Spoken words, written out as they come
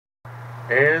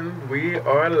And we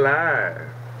are live.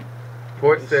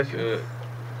 Porch Sessions Good.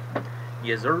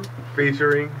 Yes, sir.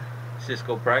 featuring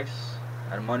Cisco Price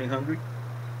out of Money Hungry.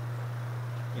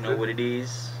 You know what it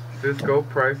is. Cisco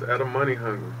Price out of Money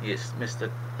Hungry. Yes,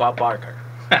 Mr. Bob Barker.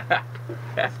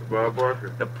 Bob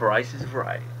Barker. The price is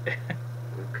right.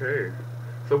 Okay.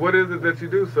 So what is it that you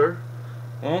do, sir?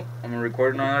 Well, I'm a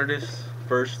recording artist,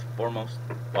 first, foremost,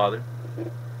 father.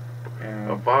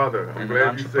 A father. I'm and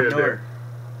glad you said that.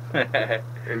 that.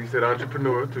 And you said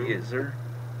entrepreneur too. Yes, sir.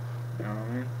 You know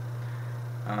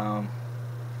what I mean?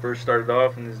 First started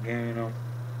off in this game,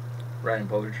 writing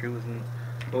poetry.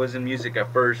 It wasn't music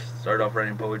at first. Started off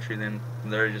writing poetry, then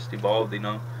from there it just evolved.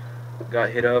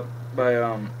 Got hit up by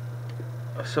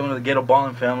some of the ghetto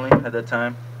balling family at that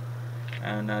time,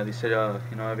 and they said, have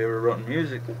you ever written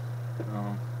music?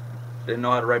 Didn't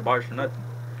know how to write bars for nothing.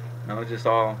 Just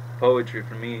all poetry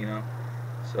for me.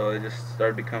 So it just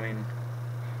started becoming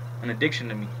an addiction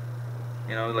to me.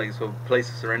 So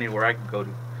places or anywhere I could go to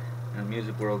in the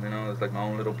music world. It's like my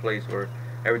own little place where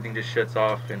everything just shuts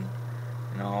off and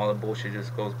all the bullshit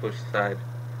just goes pushed aside.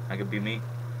 I could be me.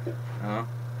 And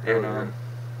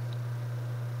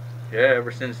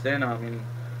ever since then,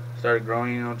 started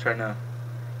growing. Trying to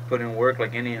put in work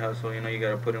like any hustle. You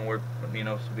gotta put in work. To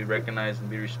be recognized and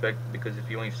be respected. Because if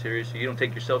you ain't serious, if you don't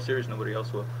take yourself serious, nobody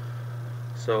else will.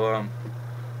 So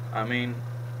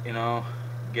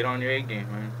get on your A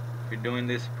game, man. If you're doing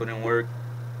this, put in work.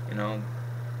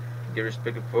 Get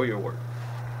respected for your work.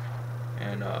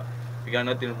 And if you got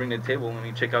nothing to bring to the table, when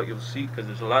you check out your seat, because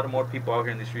there's a lot of more people out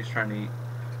here in the streets trying to eat.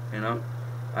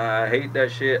 I hate that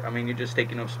shit. You're just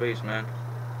taking up space, man.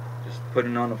 Just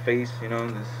putting on a face.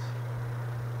 There's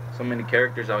so many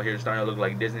characters out here starting to look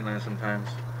like Disneyland sometimes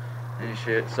and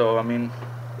shit. So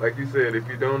like you said, if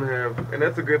you don't have, and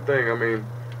that's a good thing.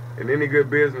 In any good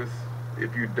business,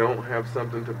 if you don't have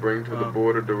something to bring to the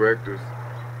board of directors,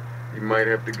 you might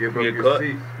have to give up your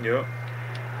seat. Yep.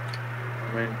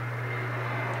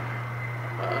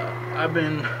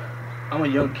 I'm a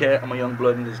young cat. I'm a young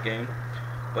blood in this game,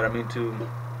 but to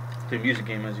the music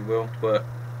game, as you will. But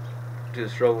to the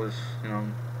struggle is,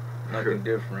 nothing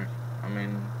different.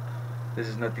 This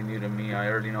is nothing new to me. I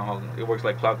already know how it works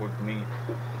like clockwork for me.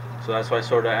 So that's why I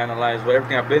sort of analyze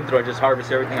everything I've been through. I just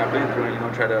harvest everything I've been through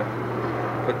and, try to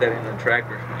put that in a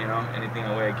tracker, anything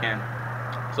the way I can.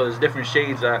 So there's different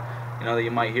shades that, that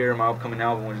you might hear in my upcoming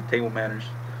album, which is Table Manners,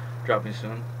 dropping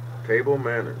soon. Table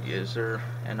Manners. Yes, sir.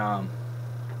 And,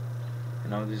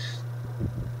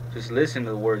 just listen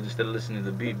to the words instead of listening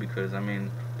to the beat because, the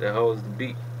hell is the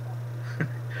beat?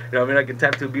 I can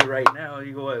tap to a beat right now.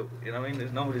 You go,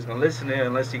 there's nobody's gonna listen to it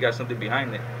unless you got something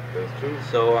behind it. That's true.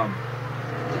 So,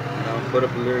 put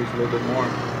up the lyrics a little bit more,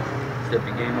 step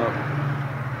your game up.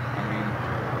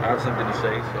 I have something to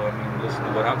say, so listen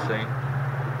to what I'm saying.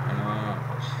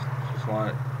 Just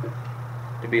want it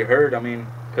to be heard.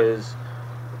 Because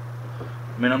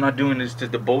I'm not doing this to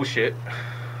the bullshit.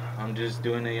 I'm just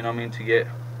doing it, to get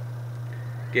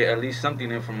at least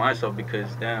something in for myself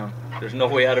because damn, there's no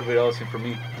way out of it else for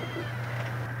me.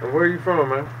 And where are you from,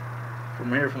 man?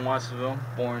 From here, from Watsonville,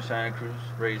 born in Santa Cruz,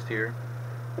 raised here.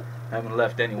 Haven't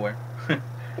left anywhere.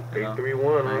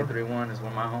 831, huh? 831 is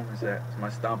where my home is at. It's my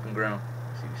stomping ground,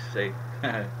 as you say.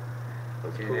 That's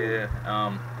cool. Yeah.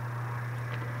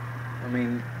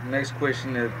 Next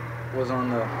question that was on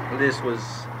the list was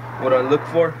what I look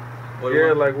for. What do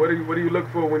you look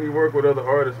for when you work with other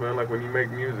artists, man? Like when you make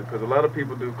music, because a lot of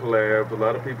people do collabs, a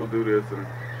lot of people do this,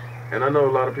 and I know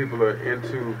a lot of people are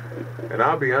into, and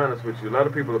I'll be honest with you, a lot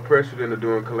of people are pressured into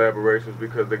doing collaborations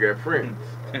because they got friends.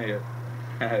 Yeah.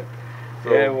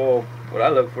 So, yeah. Well, what I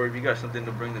look for, if you got something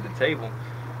to bring to the table,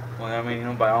 well,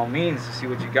 by all means, see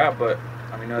what you got, but.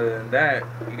 Other than that,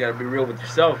 you gotta be real with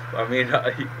yourself.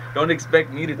 Don't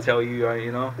expect me to tell you,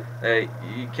 that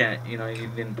you can't, you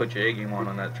didn't put your A game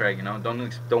on that track.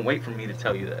 Don't wait for me to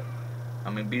tell you that.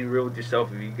 Be real with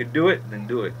yourself. If you could do it, then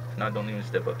do it. If not, don't even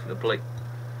step up to the plate.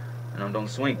 Don't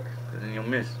swing, cause then you'll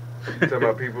miss. You talking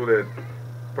about people that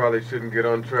probably shouldn't get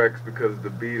on tracks because the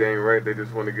beat ain't right. They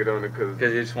just want to get on it because they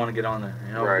just want to get on there.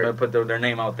 Right. Put their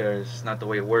name out there. It's not the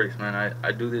way it works, man.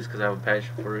 I do this because I have a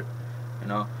passion for it.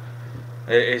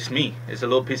 It's me. It's a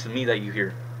little piece of me that you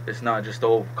hear. It's not just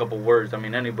a couple words.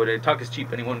 Anybody talk is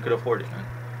cheap. Anyone could afford it, man.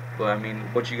 But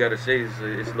what you gotta say is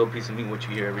it's a little piece of me what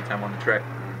you hear every time on the track.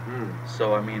 Mm-hmm.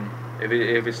 So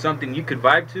if it's something you could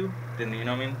vibe to, then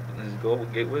just go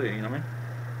get with it. That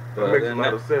makes a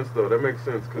lot of sense, though. That makes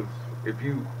sense because if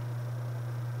you,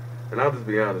 and I'll just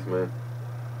be honest, man.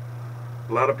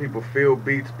 A lot of people feel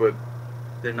beats, but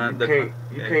They're not. You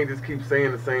can't just keep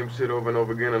saying the same shit over and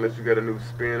over again unless you got a new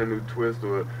spin, a new twist,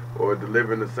 or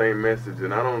delivering the same message.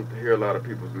 And I don't hear a lot of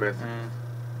people's messages.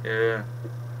 Yeah.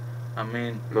 I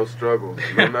mean, no struggles,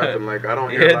 no nothing. Like I don't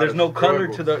hear. Yeah, there's no color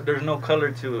to there's no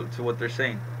color to what they're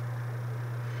saying.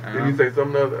 Did you say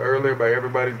something earlier about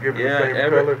everybody's giving the same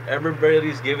color?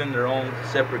 Everybody's given their own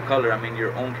separate color. I mean,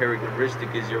 your own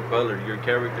characteristic is your color. Your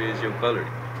character is your color.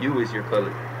 You is your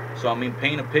color. So I mean,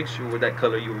 paint a picture with that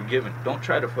color you were given. Don't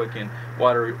try to fucking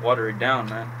water it down,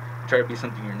 man. Try to be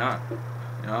something you're not.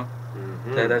 You know,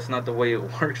 that's not the way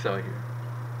it works out here.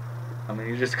 I mean,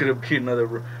 you're just gonna be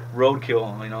another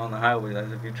roadkill, you know, on the highway.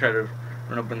 That's if you try to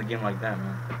run up in the game like that,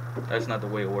 man. That's not the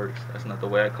way it works. That's not the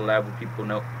way I collab with people.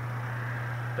 No,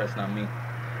 that's not me.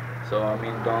 So I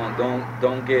mean,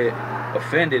 don't get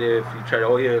offended if you try to,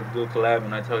 oh yeah, do a collab,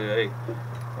 and I tell you, hey,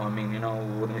 well, I mean, you know,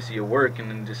 well, let me see your work, and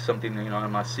then just something, you know,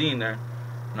 I'm not seeing there.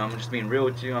 You know, I'm just being real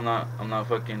with you. I'm not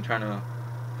fucking trying to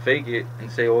fake it and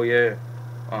say, oh yeah,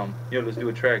 let's do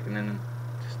a track, and then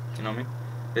just, you know what I mean?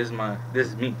 This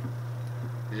is me.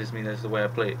 It's just me. That's the way I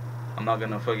play it. I'm not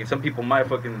gonna fucking. Some people might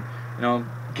fucking, you know,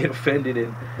 get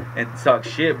offended and talk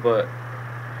shit, but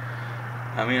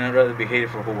I mean, I'd rather be hated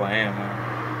for who I am,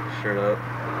 man. Straight up.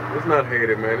 It's not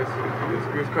hated, man.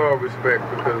 It's called respect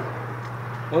because.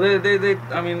 Well, they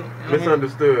I mean.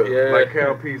 Misunderstood. Yeah. Like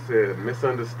Cal P said,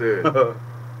 misunderstood. A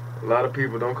lot of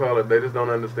people don't call it. They just don't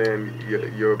understand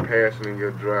your passion and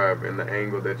your drive and the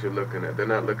angle that you're looking at. They're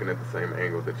not looking at the same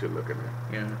angle that you're looking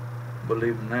at. Yeah.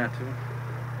 Believe in that too.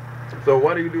 So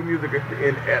why do you do music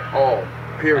at all?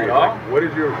 Period. At all? Like, what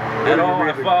is your at all?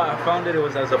 I found that it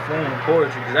was as a form of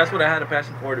poetry because that's what I had a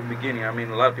passion for at the beginning. I mean,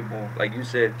 a lot of people, like you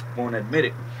said, won't admit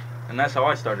it, and that's how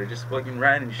I started. Just fucking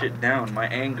writing shit down, my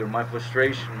anger, my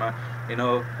frustration, you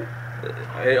know,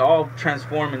 it all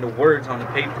transformed into words on the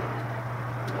paper.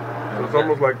 So it's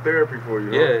almost like therapy for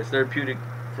you. Yeah, huh? It's therapeutic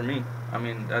for me. I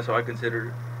mean, that's how I consider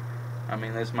it. I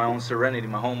mean, that's my own serenity,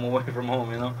 my home away from home,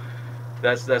 you know.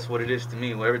 That's what it is to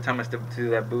me. Well, every time I step into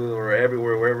that booth or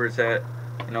everywhere, wherever it's at,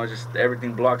 you know, just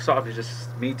everything blocks off. It's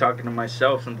just me talking to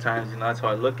myself sometimes, you know. That's how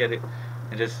I look at it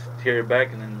and just hear it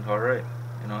back and then, all right.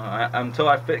 You know, until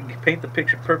I paint the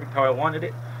picture perfect how I wanted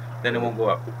it, then it won't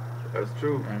go out. That's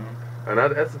true. And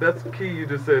that's key. You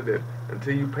just said that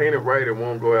until you paint it right, it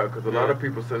won't go out. Because a lot of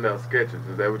people send out sketches.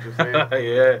 Is that what you're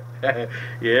saying?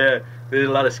 Yeah. There's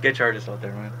a lot of sketch artists out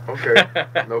there, man.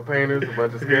 Okay. No painters, a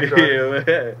bunch of sketch artists.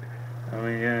 Yeah. I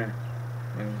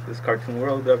mean, this cartoon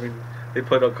world. I mean, they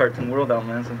put a cartoon world out,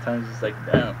 man. Sometimes it's like,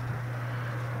 damn,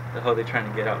 the hell they trying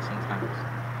to get out sometimes.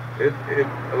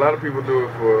 A lot of people do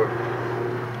it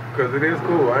because it is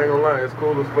cool. I ain't gonna lie, it's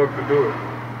cool as fuck to do it.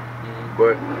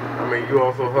 But I mean, you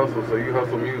also hustle, so you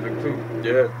hustle music too.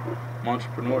 Yeah, I'm an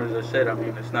entrepreneur, as I said. I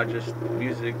mean, it's not just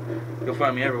music. You'll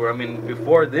find me everywhere. I mean,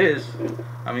 before this,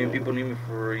 I mean, people need me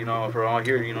for, you know, for all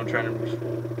here, you know, trying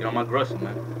to, you know, my grustle,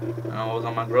 man. I was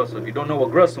on my grustle. If you don't know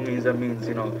what grustle means, that means,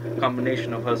 you know,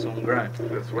 combination of hustle and grind.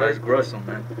 That's right. That's grustle,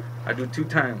 man. I do 2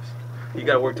 times. You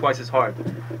gotta work twice as hard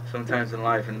sometimes in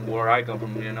life, and where I come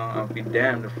from, you know, I'll be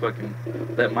damned to fucking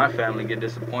let my family get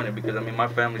disappointed because, I mean, my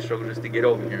family struggled just to get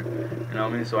over here, you know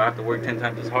what I mean? So I have to work 10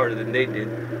 times as harder than they did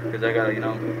because I gotta, you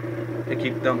know, to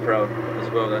keep them proud as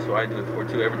well. That's what I do it for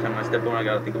too. Every time I step on, I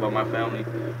gotta think about my family,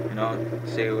 you know,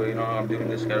 say, well, you know, I'm doing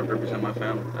this, gotta represent my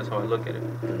family. That's how I look at it.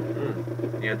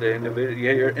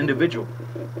 You're individual.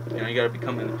 You know, you gotta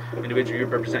become an individual. You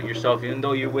represent yourself, even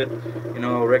though you're with, you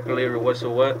know, a record label or what so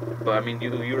what. But I mean,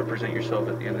 you represent yourself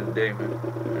at the end of the day, man. You know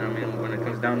what I mean? When it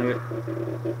comes down to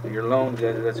it, you're alone.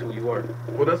 That's who you are.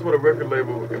 Well, that's what a record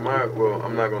label. Well,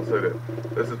 I'm not gonna say that.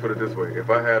 Let's just put it this way: if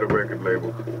I had a record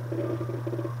label,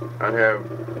 I'd have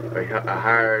a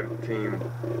hired team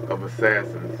of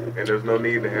assassins, and there's no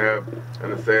need to have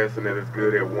an assassin that is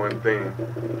good at one thing.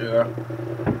 Yeah.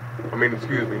 I mean,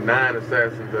 9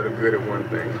 assassins that are good at one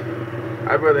thing.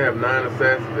 I'd rather have 9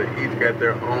 assassins that each got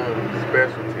their own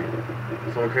specialty.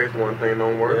 So in case one thing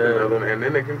don't work, another, and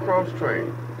then they can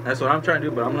cross-train. That's what I'm trying to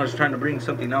do, but I'm not just trying to bring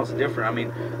something else different. I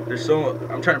mean,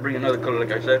 I'm trying to bring another color,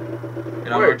 like I said. You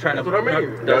know, right, I'm trying that's to, what I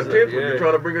mean. You're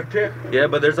trying to bring a tint. Yeah,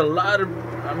 but there's a lot of,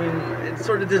 I mean, it's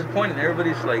sort of disappointing.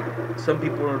 Everybody's like, some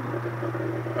people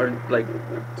are like,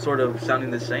 sort of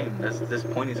sounding the same. That's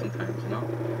disappointing sometimes, you know?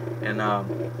 And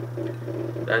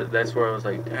that's where I was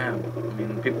like, damn. I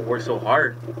mean, people work so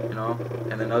hard, you know,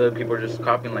 and then other people are just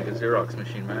copying like a Xerox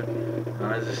machine, man.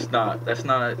 It's just not. That's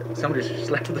not. Somebody should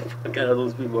slap the fuck out of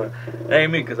those people. That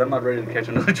ain't me, because I'm not ready to catch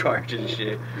another charge and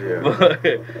shit. Yeah. But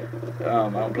I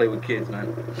don't play with kids,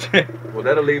 man. Well,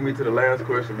 that'll lead me to the last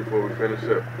question before we finish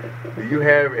up. Do you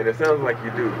have, and it sounds like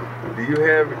you do you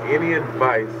have any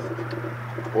advice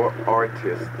or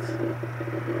artists?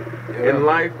 Yeah. In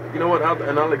life, you know what?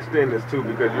 I'll extend this too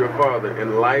because you're a father.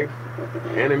 In life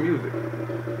and in music.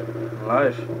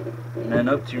 Life. Man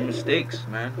up to your mistakes,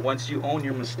 man. Once you own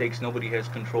your mistakes, nobody has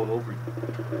control over you.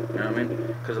 You know what I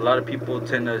mean? Because a lot of people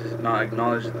tend to not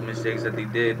acknowledge the mistakes that they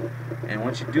did. And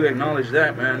once you do acknowledge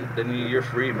that, man, then you're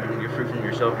free, man. You're free from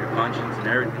yourself, your conscience, and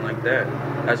everything like that.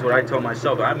 That's what I tell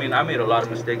myself. I mean, I made a lot of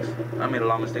mistakes. I ain't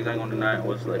gonna deny it.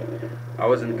 I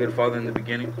wasn't a good father in the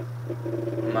beginning.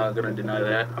 I'm not gonna deny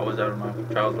that. I was out of my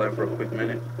child's life for a quick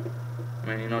minute. I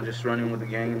mean, you know, just running with the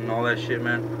gang and all that shit,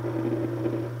 man.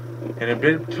 And it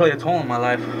did play a toll on my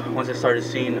life once I started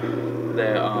seeing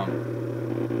that, I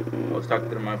was talking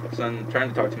to my son, trying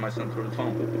to talk to my son through the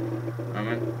phone. You know what I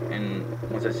mean?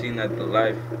 And once I seen that the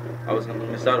life, I was gonna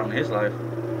miss out on his life,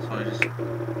 so I just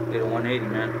did a 180,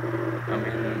 man. I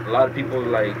mean, a lot of people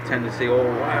like tend to say, oh,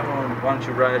 why don't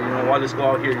you ride, you know, why let's go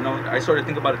out here, you know. I sort of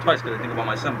think about it twice because I think about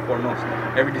my son foremost.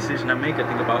 Every decision I make, I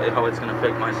think about how it's gonna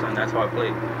affect my son. That's how I play.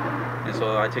 And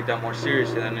so I take that more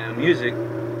seriously. And in the music,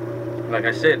 like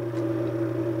I said,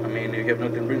 I mean, if you have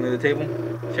nothing to bring to the table,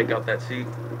 check out that seat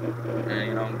and,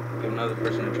 you know, give another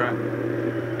person a try.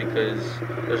 Because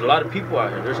there's a lot of people out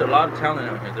here. There's a lot of talent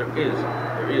out here. There is.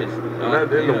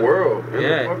 In the world. In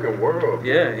the fucking world.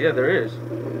 Yeah, there is.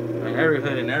 In every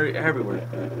hood and everywhere.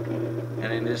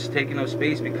 And it's taking up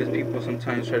space because people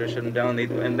sometimes try to shut them down.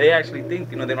 They actually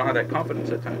think, you know, they don't have that confidence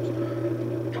at times.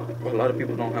 A lot of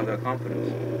people don't have that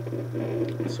confidence.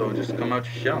 So just come out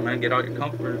your shell, man. Get out your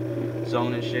comfort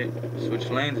zone and shit. Switch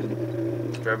lanes and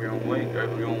drive your own way.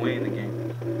 Drive your own way in the game.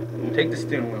 Take the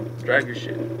steering wheel. Drive your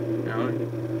shit. You know?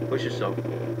 Push yourself.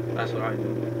 That's what I do.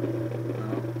 You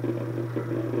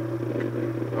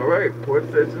know? All right, Porch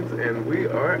Sessions, and we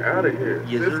are out of here.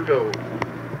 Yes, sir. Cisco.